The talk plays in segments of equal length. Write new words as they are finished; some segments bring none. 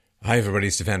Hi everybody,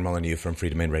 Stefan Molyneux from Free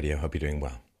Domain Radio. Hope you're doing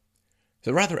well.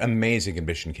 So a rather amazing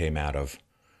admission came out of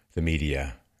the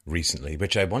media recently,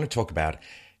 which I want to talk about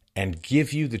and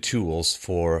give you the tools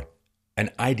for an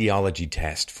ideology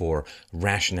test for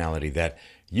rationality that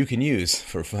you can use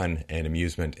for fun and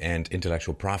amusement and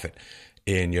intellectual profit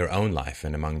in your own life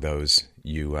and among those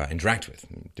you interact with,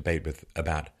 debate with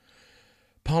about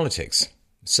politics.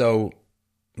 So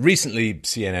recently,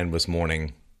 CNN was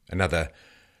mourning another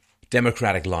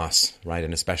Democratic loss, right,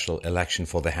 in a special election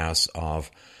for the House of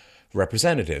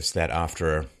Representatives that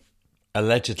after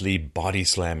allegedly body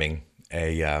slamming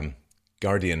a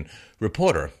Guardian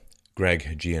reporter,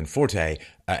 Greg Gianforte,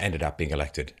 ended up being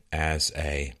elected as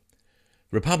a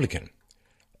Republican.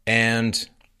 And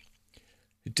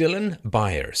Dylan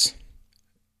Byers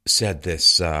said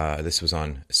this, this was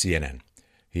on CNN.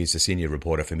 He's a senior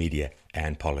reporter for media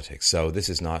and politics. So this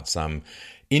is not some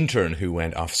intern who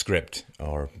went off script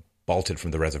or bolted from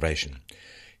the reservation.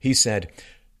 He said,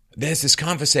 there's this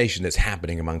conversation that's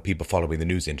happening among people following the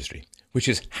news industry, which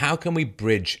is how can we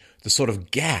bridge the sort of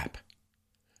gap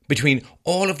between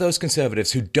all of those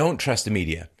conservatives who don't trust the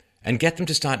media and get them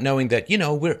to start knowing that, you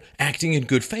know, we're acting in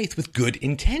good faith with good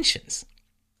intentions.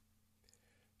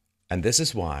 And this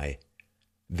is why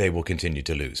they will continue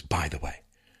to lose. By the way,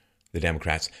 the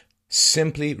Democrats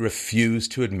simply refuse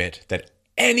to admit that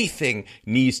anything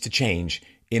needs to change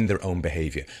in their own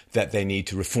behavior, that they need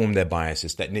to reform their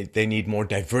biases, that they need more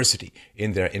diversity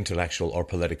in their intellectual or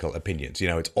political opinions. You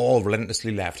know, it's all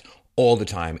relentlessly left all the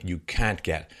time. You can't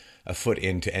get a foot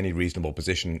into any reasonable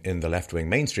position in the left-wing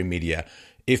mainstream media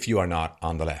if you are not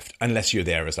on the left, unless you're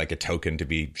there as like a token to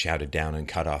be shouted down and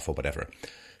cut off or whatever.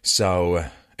 So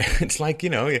it's like, you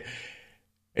know,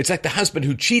 it's like the husband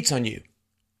who cheats on you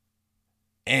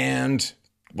and,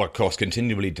 well, of course,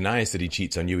 continually denies that he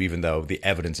cheats on you, even though the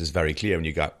evidence is very clear and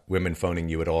you got women phoning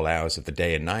you at all hours of the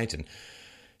day and night and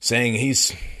saying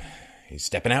he's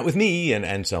stepping out with me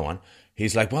and so on.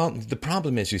 He's like, well, the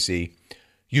problem is, you see,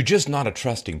 you're just not a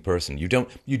trusting person. You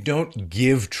don't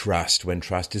give trust when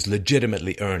trust is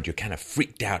legitimately earned. You're kind of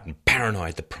freaked out and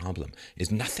paranoid. The problem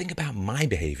is nothing about my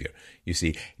behavior, you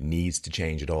see, needs to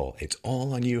change at all. It's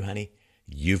all on you, honey.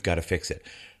 You've got to fix it.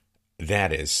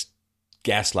 That is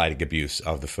gaslighting abuse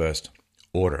of the first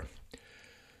order.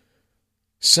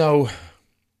 So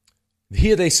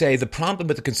here they say the problem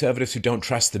with the conservatives who don't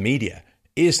trust the media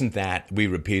isn't that we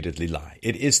repeatedly lie.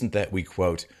 It isn't that we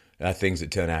quote things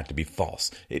that turn out to be false.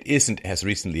 It isn't, as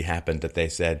recently happened, that they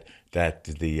said that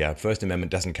the First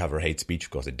Amendment doesn't cover hate speech.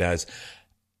 Of course it does.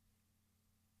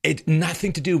 It's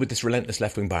nothing to do with this relentless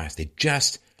left-wing bias. They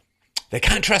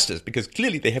can't trust us because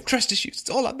clearly they have trust issues. It's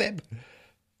all on them.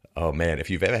 Oh man, if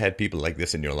you've ever had people like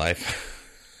this in your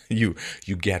life, you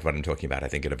get what I'm talking about, I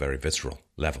think, at a very visceral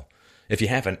level. If you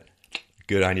haven't,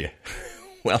 good on you.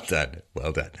 Well done,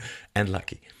 and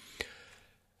lucky.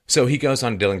 So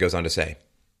Dylan goes on to say,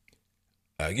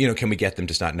 can we get them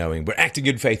to start knowing we're acting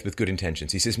in good faith with good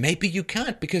intentions? He says, maybe you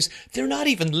can't because they're not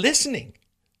even listening.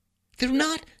 They're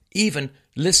not even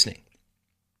listening.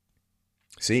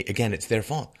 See, again, it's their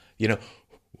fault. You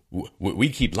know, we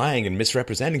keep lying and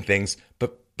misrepresenting things,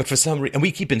 but for some reason, and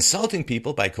we keep insulting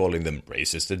people by calling them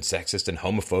racist and sexist and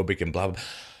homophobic and blah, blah.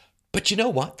 But you know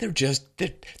what?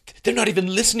 They're not even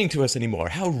listening to us anymore.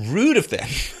 How rude of them.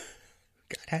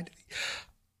 God,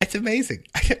 it's amazing.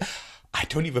 I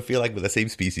don't even feel like we're the same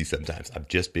species sometimes. I'm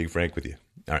just being frank with you.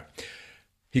 All right.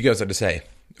 He goes on to say,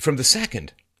 from the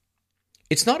second,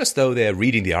 it's not as though they're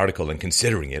reading the article and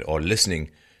considering it or listening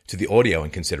to the audio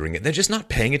and considering it. They're just not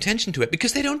paying attention to it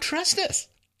because they don't trust us.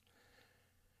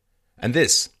 And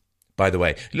this, by the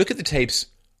way, look at the tapes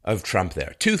of Trump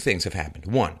there. Two things have happened.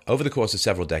 One, over the course of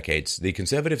several decades, the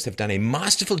conservatives have done a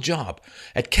masterful job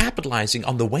at capitalizing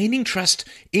on the waning trust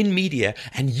in media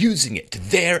and using it to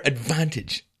their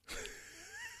advantage.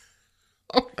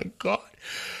 Oh my God.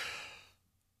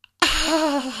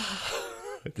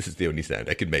 This is the only sound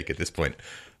I can make at this point.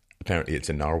 Apparently it's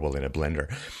a narwhal in a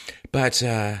blender. But,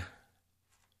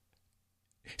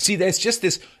 see, there's just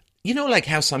this, you know, like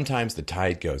how sometimes the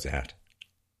tide goes out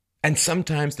and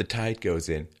sometimes the tide goes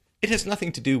in. It has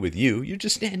nothing to do with you. You're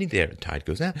just standing there and the tide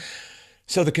goes out.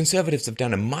 So the conservatives have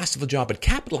done a masterful job at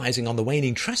capitalizing on the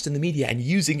waning trust in the media and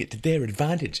using it to their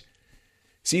advantage.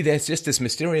 See, there's just this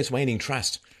mysterious waning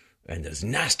trust. And those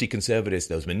nasty conservatives,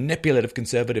 those manipulative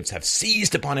conservatives have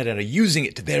seized upon it and are using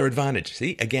it to their advantage.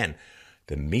 See, again,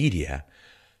 the media,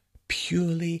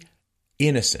 purely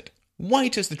innocent,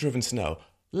 white as the driven snow,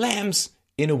 lambs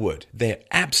in a wood. They're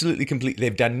absolutely complete.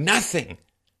 They've done nothing.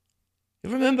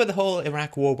 Remember the whole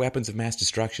Iraq War weapons of mass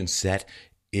destruction set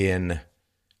in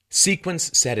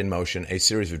sequence set in motion, a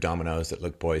series of dominoes that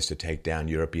look poised to take down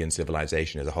European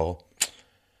civilization as a whole.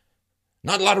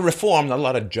 Not a lot of reform, not a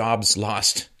lot of jobs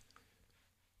lost,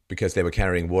 because they were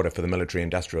carrying water for the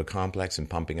military-industrial complex and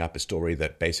pumping up a story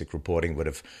that basic reporting would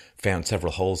have found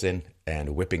several holes in,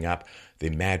 and whipping up the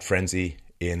mad frenzy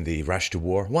in the rush to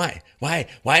war. Why?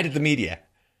 Why did the media,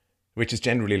 which is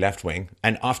generally left-wing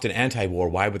and often anti-war,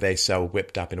 why were they so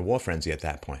whipped up in a war frenzy at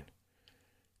that point?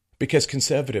 Because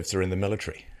conservatives are in the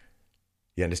military.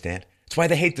 You understand? It's why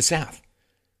they hate the South.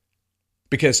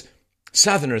 Because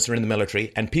Southerners are in the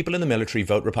military, and people in the military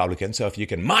vote Republican, so if you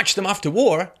can march them off to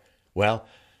war, well,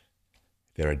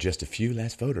 there are just a few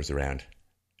less voters around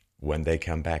when they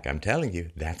come back. I'm telling you,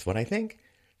 that's what I think.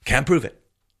 Can't prove it.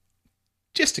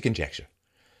 Just a conjecture.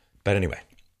 But anyway,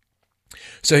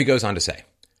 so he goes on to say,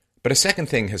 but a second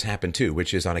thing has happened too,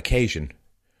 which is on occasion,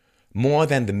 more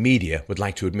than the media would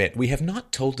like to admit, we have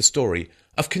not told the story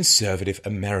of conservative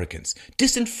Americans,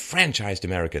 disenfranchised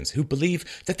Americans who believe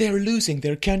that they are losing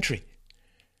their country.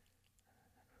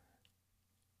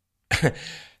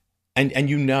 And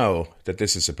you know that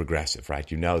this is a progressive, right?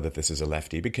 You know that this is a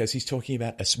lefty because he's talking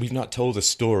about, we've not told a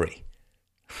story.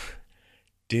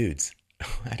 Dudes,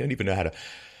 I don't even know how to...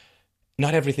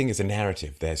 Not everything is a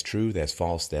narrative. There's true, there's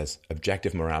false, there's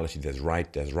objective morality, there's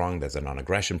right, there's wrong, there's a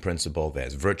non-aggression principle,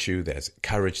 there's virtue, there's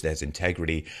courage, there's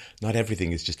integrity. Not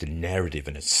everything is just a narrative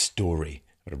and a story.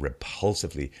 What a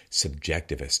repulsively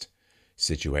subjectivist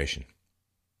situation.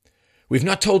 We've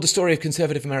not told the story of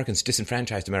conservative Americans,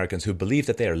 disenfranchised Americans who believe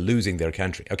that they are losing their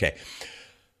country. Okay,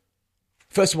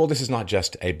 first of all, this is not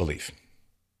just a belief.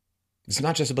 It's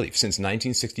not just a belief. Since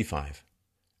 1965,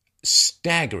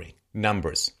 staggering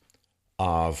numbers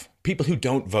of people who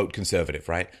don't vote conservative,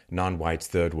 right, non-whites,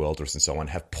 third worlders, and so on,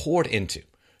 have poured into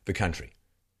the country,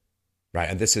 right?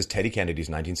 And this is Teddy Kennedy's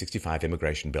 1965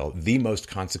 immigration bill, the most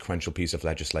consequential piece of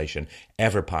legislation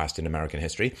ever passed in American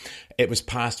history. It was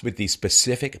passed with the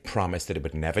specific promise that it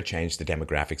would never change the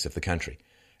demographics of the country.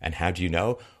 And how do you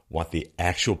know what the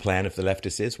actual plan of the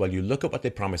leftists is? Well, you look at what they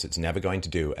promise it's never going to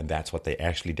do, and that's what they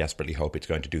actually desperately hope it's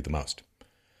going to do the most.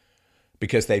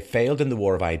 Because they failed in the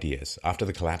war of ideas after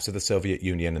the collapse of the Soviet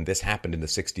Union, and this happened in the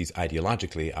 60s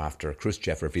ideologically after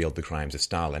Khrushchev revealed the crimes of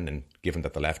Stalin, and given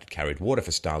that the left had carried water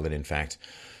for Stalin, in fact,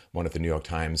 one of the New York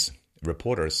Times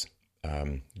reporters,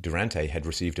 Durante, had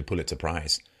received a Pulitzer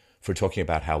Prize for talking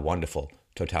about how wonderful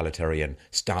totalitarian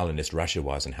Stalinist Russia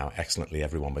was and how excellently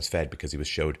everyone was fed, because he was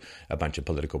showed a bunch of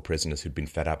political prisoners who'd been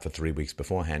fed up for 3 weeks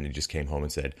beforehand, and he just came home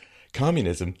and said,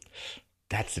 communism,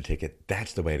 that's the ticket,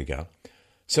 that's the way to go.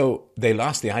 So they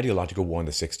lost the ideological war in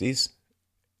the 60s,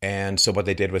 and so what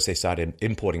they did was they started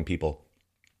importing people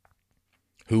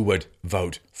who would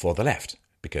vote for the left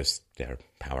because they're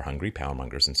power-hungry,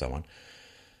 power-mongers, and so on.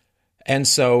 And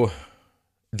so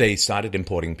they started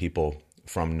importing people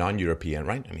from non-European,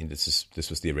 right? I mean, this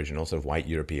was the original, sort of white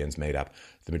Europeans made up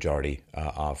the majority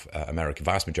of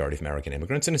vast majority of American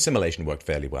immigrants, and assimilation worked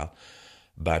fairly well.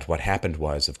 But what happened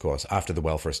was, of course, after the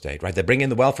welfare state, right? They bring in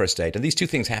the welfare state, and these two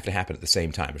things have to happen at the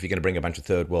same time. If you're going to bring a bunch of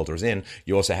third worlders in,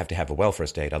 you also have to have a welfare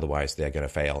state. Otherwise, they're going to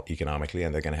fail economically,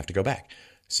 and they're going to have to go back.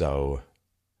 So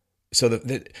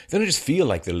they don't just feel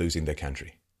like they're losing their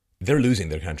country. They're losing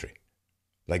their country.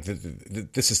 Like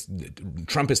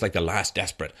Trump is like the last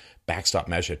desperate backstop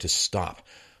measure to stop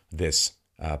this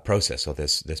process or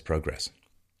this progress.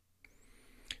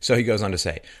 So he goes on to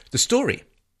say, the story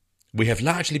we have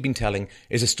largely been telling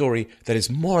is a story that is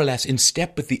more or less in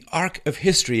step with the arc of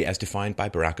history as defined by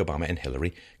Barack Obama and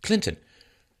Hillary Clinton.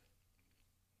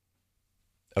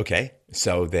 Okay,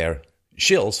 so they're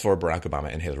shills for Barack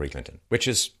Obama and Hillary Clinton, which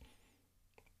is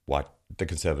what the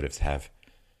conservatives have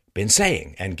been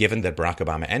saying. And given that Barack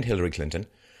Obama and Hillary Clinton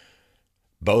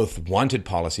both wanted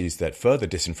policies that further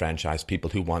disenfranchise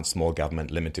people who want small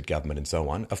government, limited government, and so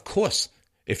on, of course,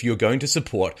 if you're going to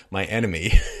support my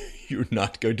enemy, you're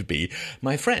not going to be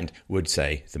my friend, would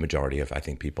say the majority of, I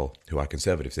think, people who are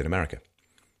conservatives in America.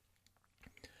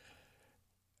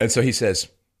 And so he says,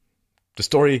 the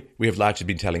story we have largely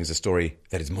been telling is a story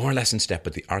that is more or less in step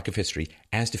with the arc of history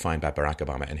as defined by Barack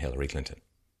Obama and Hillary Clinton.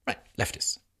 Right,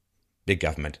 leftists, big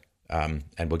government, and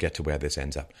we'll get to where this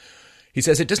ends up. He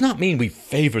says, it does not mean we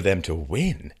favor them to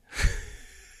win.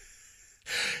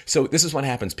 So this is what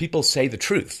happens. People say the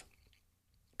truth.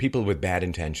 People with bad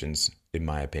intentions, in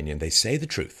my opinion, they say the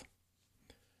truth.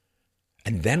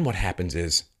 And then what happens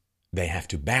is they have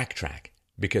to backtrack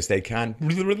because they can't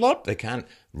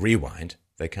rewind.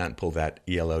 They can't pull that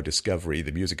ELO discovery.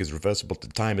 The music is reversible. The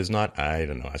time is not. I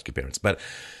don't know. Ask your parents. But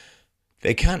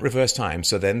they can't reverse time.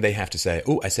 So then they have to say,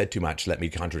 oh, I said too much. Let me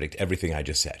contradict everything I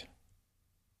just said.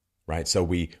 right? So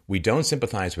we don't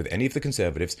sympathize with any of the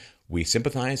conservatives. We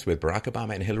sympathize with Barack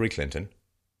Obama and Hillary Clinton.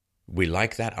 We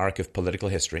like that arc of political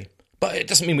history, but it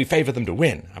doesn't mean we favor them to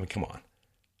win. I mean, come on.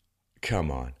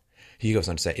 Come on. He goes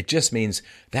on to say, it just means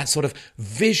that sort of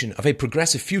vision of a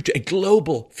progressive future, a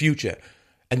global future.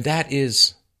 And that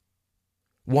is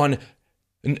not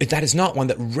one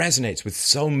that resonates with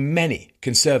so many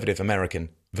conservative American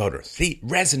voters. See,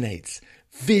 resonates,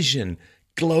 vision,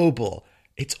 global.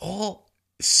 It's all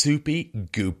soupy,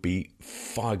 goopy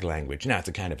fog language. Now, it's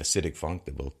a kind of acidic funk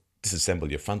that will disassemble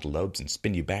your frontal lobes and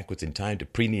spin you backwards in time to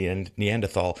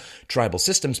pre-Neanderthal tribal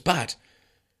systems, but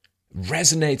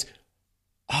resonates.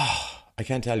 I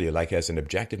can't tell you, like as an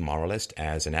objective moralist,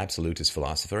 as an absolutist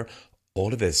philosopher,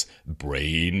 all of this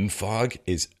brain fog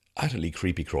is utterly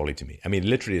creepy crawly to me. I mean,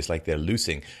 literally, it's like they're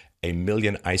loosing a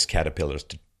million ice caterpillars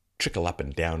to trickle up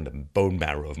and down the bone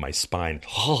marrow of my spine.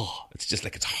 Oh, it's just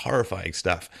like it's horrifying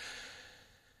stuff.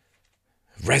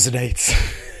 Resonates.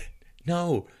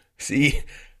 No, see,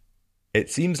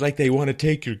 it seems like they want to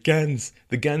take your guns.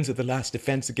 The guns are the last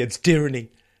defense against tyranny.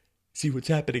 See what's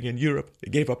happening in Europe. They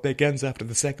gave up their guns after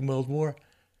the Second World War.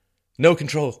 No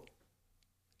control.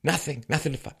 Nothing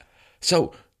to fight.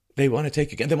 So they want to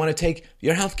take your gun. They want to take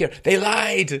your healthcare. They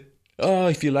lied. Oh,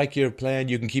 if you like your plan,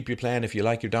 you can keep your plan. If you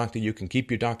like your doctor, you can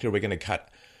keep your doctor. We're going to cut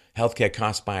healthcare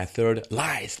costs by a third.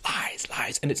 Lies.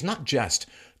 And it's not just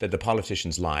that the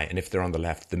politicians lie, and if they're on the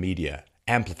left, the media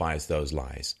amplifies those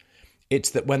lies. It's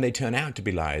that when they turn out to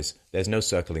be lies, there's no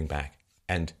circling back.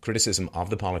 And criticism of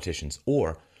the politicians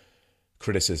or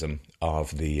criticism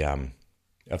of the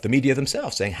media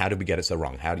themselves, saying, how did we get it so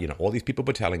wrong? How do all these people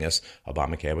were telling us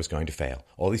Obamacare was going to fail.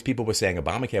 All these people were saying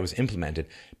Obamacare was implemented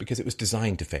because it was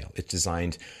designed to fail. It's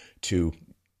designed to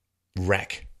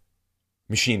wreck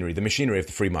the machinery of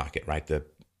the free market, right? The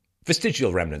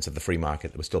vestigial remnants of the free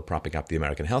market that was still propping up the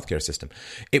American healthcare system.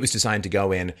 It was designed to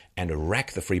go in and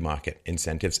wreck the free market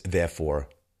incentives. Therefore,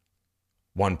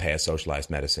 one-payer socialized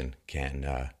medicine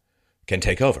can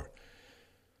take over.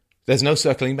 There's no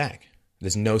circling back.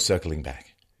 There's no circling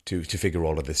back to figure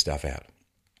all of this stuff out.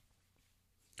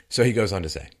 So he goes on to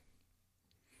say,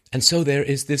 and so there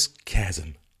is this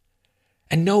chasm,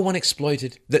 and no one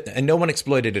exploited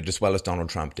it as well as Donald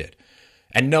Trump did,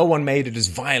 and no one made it as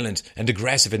violent and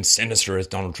aggressive and sinister as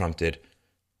Donald Trump did,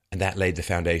 and that laid the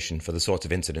foundation for the sorts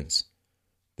of incidents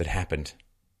that happened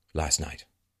last night.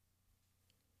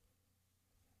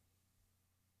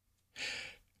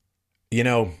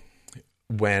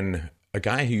 When a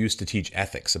guy who used to teach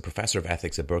ethics, a professor of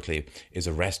ethics at Berkeley, is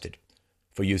arrested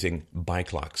for using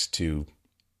bike locks to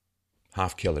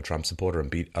half kill a Trump supporter and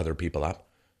beat other people up,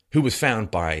 who was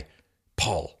found by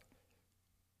Paul,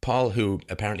 who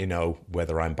apparently know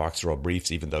whether I'm boxer or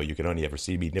briefs, even though you can only ever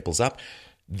see me nipples up.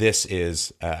 This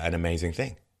is an amazing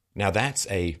thing. Now, that's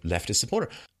a leftist supporter.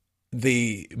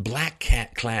 The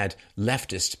black-clad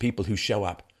leftist people who show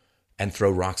up and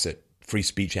throw rocks at free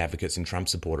speech advocates and Trump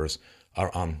supporters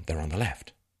they're on the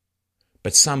left.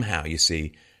 But somehow, you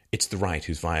see, it's the right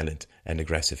who's violent and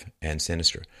aggressive and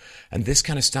sinister. And this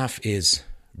kind of stuff is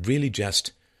really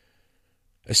just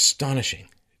astonishing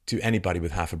to anybody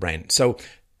with half a brain. So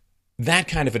that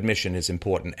kind of admission is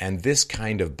important, and this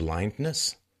kind of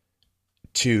blindness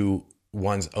to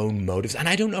one's own motives. And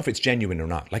I don't know if it's genuine or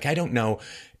not. Like, I don't know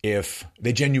if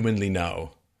they genuinely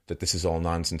know that this is all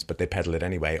nonsense, but they peddle it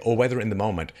anyway, or whether in the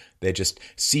moment they're just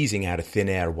seizing out of thin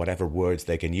air whatever words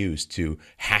they can use to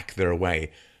hack their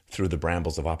way through the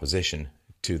brambles of opposition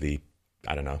to the,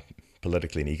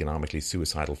 politically and economically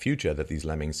suicidal future that these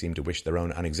lemmings seem to wish their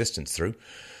own unexistence through.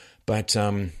 But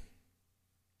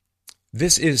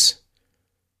this is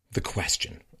the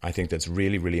question, I think, that's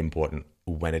really, really important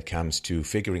when it comes to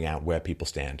figuring out where people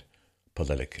stand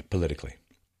politically.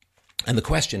 And the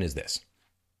question is this.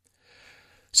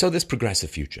 So this progressive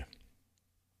future,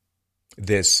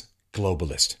 this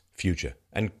globalist future,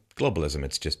 and globalism,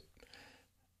 it's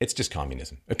just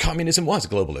communism. Communism was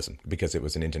globalism because it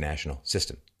was an international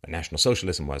system. National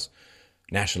socialism was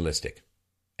nationalistic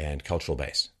and cultural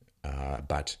based.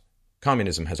 But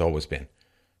communism has always been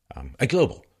a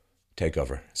global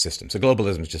takeover system. So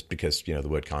globalism is just because, the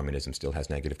word communism still has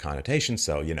negative connotations.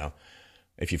 So,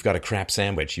 if you've got a crap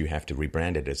sandwich, you have to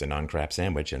rebrand it as a non-crap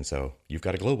sandwich. And so you've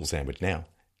got a global sandwich now.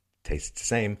 Tastes the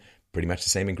same, pretty much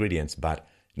the same ingredients, but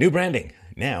new branding,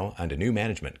 now under new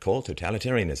management, called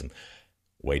totalitarianism,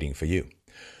 waiting for you.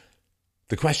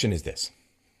 The question is this.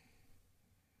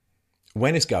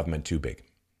 When is government too big?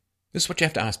 This is what you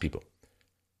have to ask people.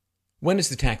 When is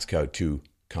the tax code too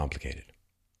complicated?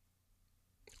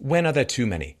 When are there too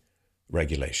many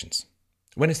regulations?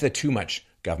 When is there too much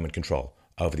government control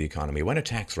over the economy? When are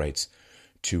tax rates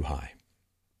too high?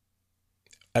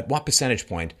 At what percentage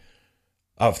point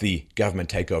of the government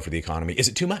take over the economy is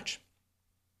it too much?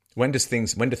 When do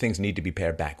things need to be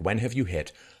pared back? When have you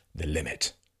hit the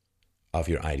limit of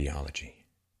your ideology?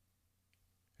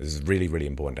 This is really, really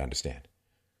important to understand.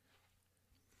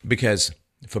 Because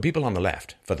for people on the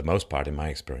left, for the most part, in my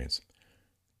experience,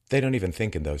 they don't even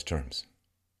think in those terms.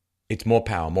 It's more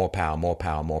power, more power, more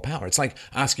power, more power. It's like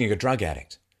asking a drug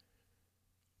addict,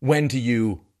 when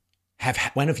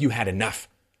have you had enough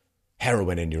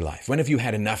heroin in your life? When have you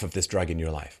had enough of this drug in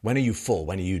your life? When are you full?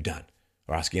 When are you done?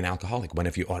 Or asking an alcoholic,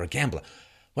 or a gambler,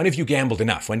 when have you gambled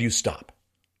enough? When do you stop?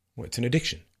 Well, it's an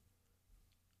addiction.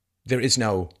 There is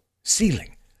no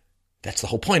ceiling. That's the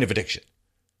whole point of addiction.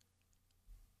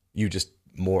 You just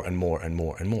more and more and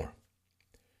more and more.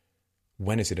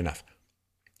 When is it enough?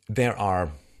 There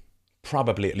are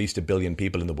probably at least 1 billion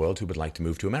people in the world who would like to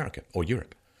move to America or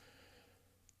Europe.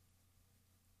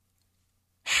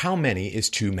 How many is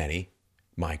too many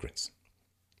migrants?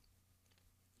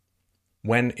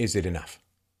 When is it enough?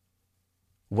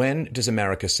 When does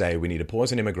America say we need a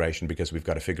pause in immigration because we've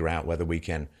got to figure out whether we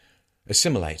can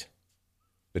assimilate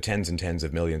the tens and tens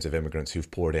of millions of immigrants who've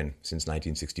poured in since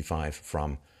 1965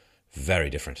 from very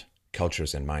different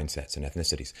cultures and mindsets and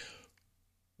ethnicities?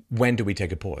 When do we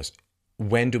take a pause?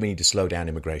 When do we need to slow down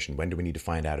immigration? When do we need to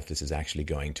find out if this is actually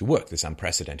going to work, this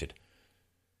unprecedented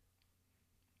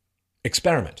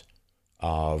experiment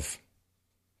of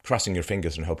crossing your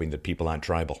fingers and hoping that people aren't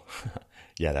tribal?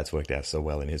 Yeah, that's worked out so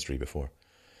well in history before.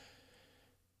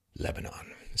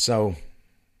 Lebanon. So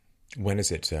when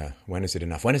is it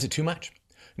enough? When is it too much?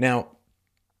 Now,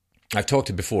 I've talked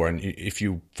to before, and if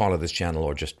you follow this channel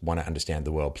or just want to understand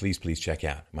the world, please check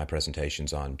out my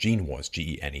presentations on Gene Wars,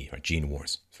 Gene, or Gene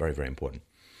Wars. It's very, very important.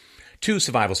 2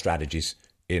 survival strategies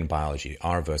in biology,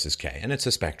 R versus K. And it's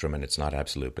a spectrum and it's not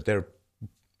absolute, but they're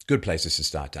good places to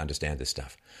start to understand this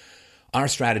stuff. Our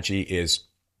strategy is,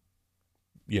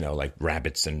 like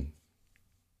rabbits and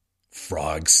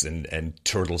frogs and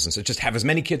turtles and so just have as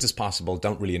many kids as possible,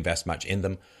 don't really invest much in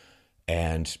them,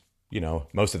 and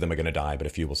most of them are going to die, but a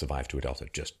few will survive to adulthood.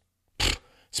 Just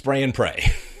spray and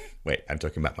pray. Wait, I'm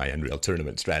talking about my Unreal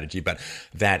Tournament strategy, but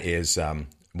that is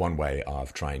one way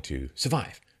of trying to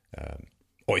survive.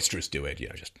 Oysters do it,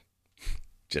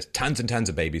 just tons and tons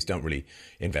of babies, don't really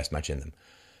invest much in them.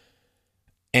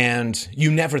 And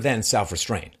you never then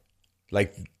self-restrain.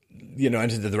 Like,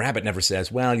 and the rabbit never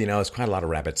says, well, it's quite a lot of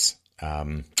rabbits.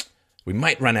 We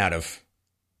might run out of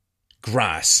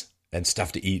grass and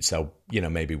stuff to eat, so,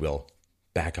 maybe we'll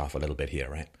back off a little bit here,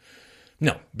 right?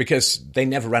 No, because they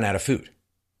never run out of food,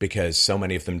 because so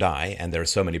many of them die, and there are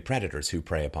so many predators who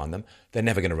prey upon them, they're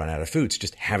never going to run out of food, so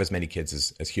just have as many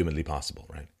kids as humanly possible,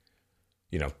 right?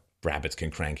 Rabbits can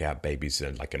crank out babies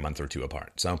in like a month or 2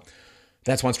 apart. So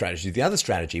that's one strategy. The other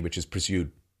strategy, which is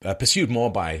pursued more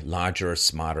by larger,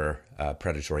 smarter,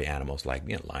 predatory animals like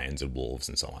lions and wolves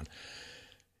and so on,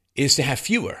 is to have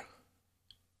fewer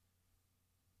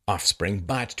offspring,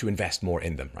 but to invest more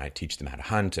in them, right? Teach them how to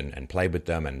hunt and play with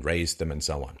them and raise them and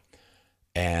so on.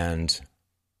 And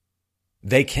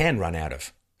they can run out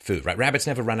of food, right? Rabbits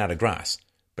never run out of grass,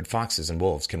 but foxes and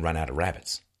wolves can run out of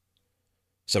rabbits.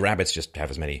 So rabbits just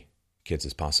have as many kids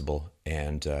as possible,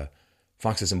 and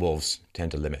foxes and wolves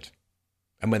tend to limit.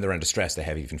 And when they're under stress, they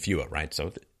have even fewer, right?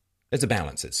 So there's a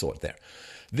balance that's sort there.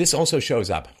 This also shows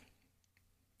up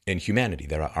in humanity.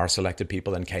 There are R-selected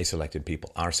people and K-selected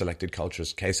people. R-selected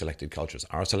cultures, K-selected cultures.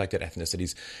 R-selected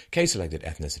ethnicities, K-selected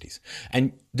ethnicities.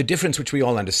 And the difference which we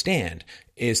all understand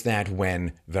is that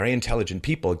when very intelligent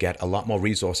people get a lot more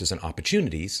resources and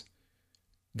opportunities,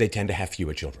 they tend to have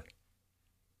fewer children.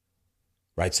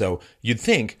 Right? So you'd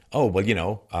think,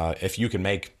 if you can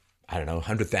make,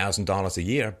 $100,000 a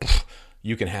year,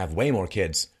 you can have way more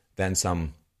kids than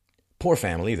some poor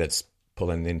family that's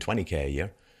pulling in $20K a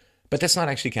year. But that's not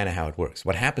actually kind of how it works.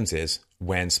 What happens is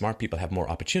when smart people have more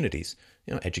opportunities,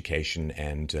 education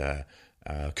and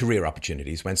career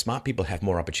opportunities, when smart people have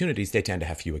more opportunities, they tend to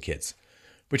have fewer kids,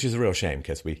 which is a real shame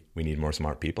because we need more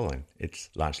smart people and it's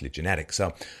largely genetic.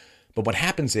 But what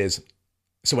happens is,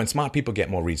 so when smart people get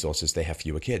more resources, they have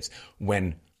fewer kids.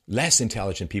 When less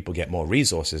intelligent people get more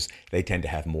resources, they tend to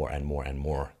have more and more and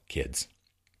more kids.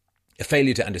 A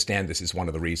failure to understand this is one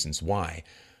of the reasons why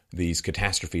these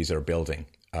catastrophes are building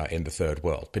in the third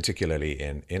world, particularly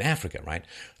in Africa, right?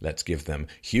 Let's give them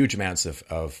huge amounts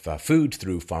of food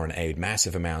through foreign aid,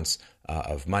 massive amounts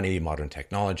of money, modern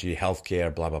technology,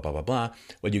 healthcare, blah, blah, blah, blah, blah.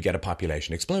 Well, you get a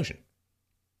population explosion.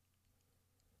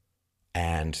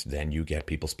 And then you get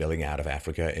people spilling out of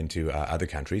Africa into other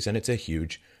countries, and it's a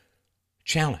huge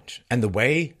challenge. And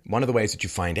one of the ways that you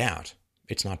find out,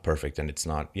 it's not perfect and it's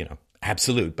not,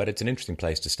 absolute, but it's an interesting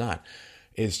place to start.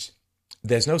 is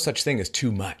there's no such thing as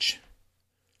too much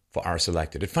for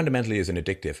R-selected. It fundamentally is an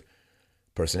addictive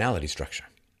personality structure.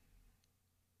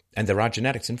 And there are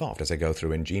genetics involved, as I go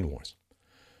through in Gene Wars.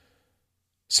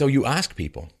 So you ask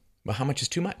people, well, how much is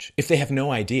too much? If they have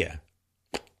no idea,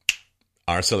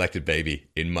 R-selected baby,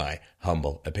 in my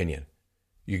humble opinion.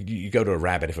 You go to a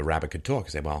rabbit, if a rabbit could talk,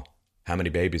 and say, well, how many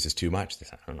babies is too much? They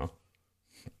say, I don't know.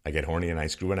 I get horny and I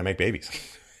screw and I make babies.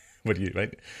 What do you,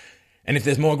 right? And if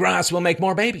there's more grass, we'll make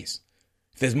more babies.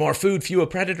 If there's more food, fewer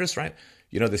predators, right?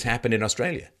 You know, this happened in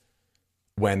Australia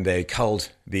when they culled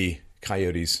the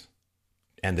coyotes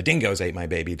and the dingoes ate my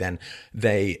baby. Then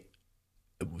they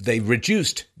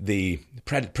reduced the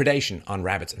predation on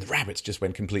rabbits, and the rabbits just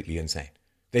went completely insane.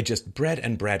 They just bred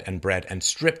and bred and bred and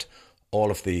stripped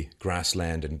all of the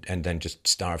grassland and then just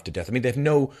starved to death. I mean, they have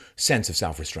no sense of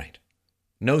self-restraint,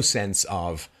 no sense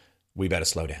of, we better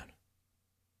slow down.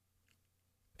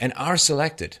 And are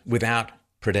selected without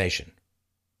predation.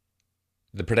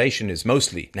 The predation is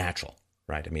mostly natural,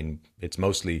 right? I mean, it's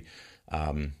mostly,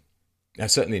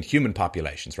 certainly in human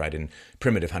populations, right? In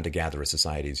primitive hunter-gatherer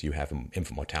societies, you have an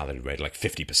infant mortality rate like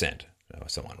 50% or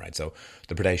so on, right? So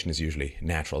the predation is usually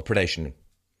natural. Predation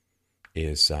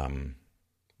is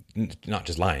not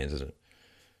just lions, is it?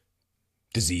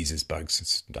 Diseases, bugs,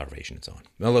 starvation, and so on.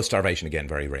 Although starvation, again,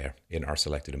 very rare in our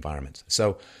selected environments.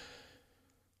 So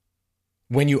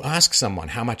when you ask someone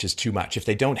how much is too much, if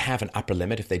they don't have an upper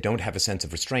limit, if they don't have a sense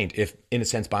of restraint, if, in a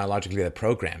sense, biologically they're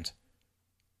programmed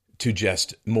to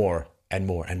just more and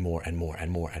more and more and more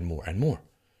and more and more and more.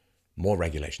 More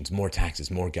regulations, more taxes,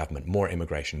 more government, more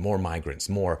immigration, more migrants,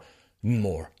 more,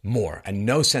 and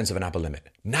no sense of an upper limit.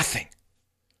 Nothing.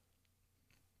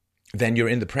 Then you're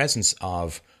in the presence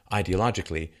of,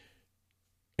 ideologically,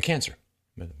 a cancer.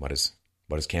 What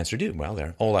does cancer do?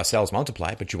 Well, all our cells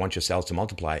multiply, but you want your cells to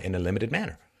multiply in a limited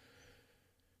manner.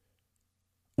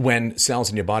 When cells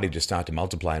in your body just start to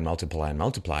multiply and multiply and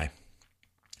multiply,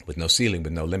 with no ceiling,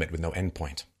 with no limit, with no end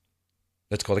point,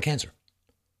 that's called a cancer.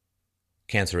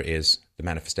 Cancer is the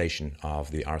manifestation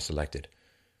of the R-selected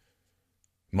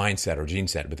mindset or gene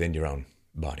set within your own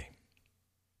body.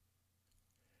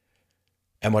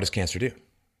 And what does cancer do?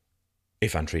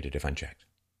 If untreated, if unchecked.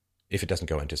 If it doesn't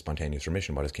go into spontaneous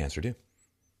remission, what does cancer do?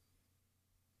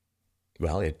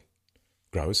 Well, it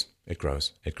grows, it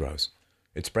grows, it grows.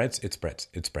 It spreads, it spreads,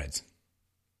 it spreads.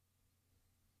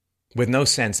 With no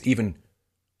sense even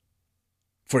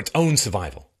for its own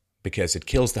survival, because it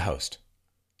kills the host.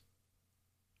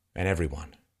 And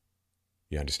everyone,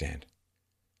 you understand,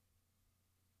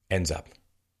 ends up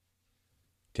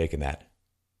taking that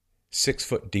 6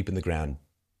 foot deep in the ground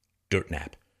dirt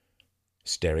nap,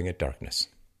 staring at darkness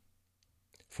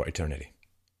for eternity.